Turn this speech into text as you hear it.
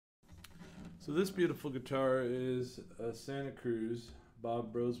So this beautiful guitar is a Santa Cruz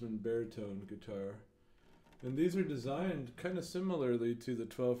Brozeman Baritone guitar. And these are designed kind of similarly to the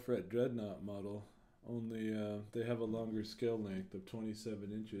 12 fret Dreadnought model, only they have a longer scale length of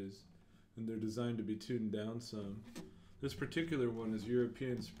 27 inches, and they're designed to be tuned down some. This particular one is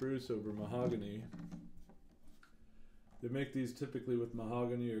European spruce over mahogany. They make these typically with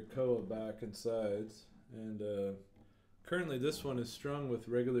mahogany or koa back and sides, and currently this one is strung with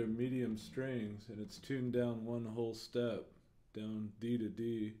regular medium strings, and it's tuned down one whole step, down D to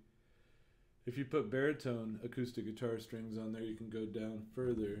D. If you put baritone acoustic guitar strings on there, you can go down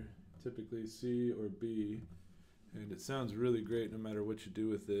further, typically C or B, and it sounds really great no matter what you do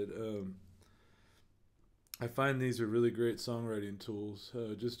with it. I find these are really great songwriting tools.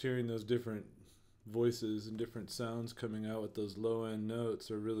 Just hearing those different voices and different sounds coming out with those low end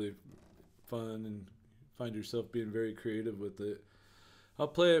notes are really fun, and find yourself being very creative with it. I'll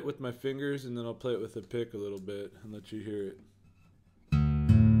play it with my fingers and then I'll play it with a pick a little bit and let you hear it.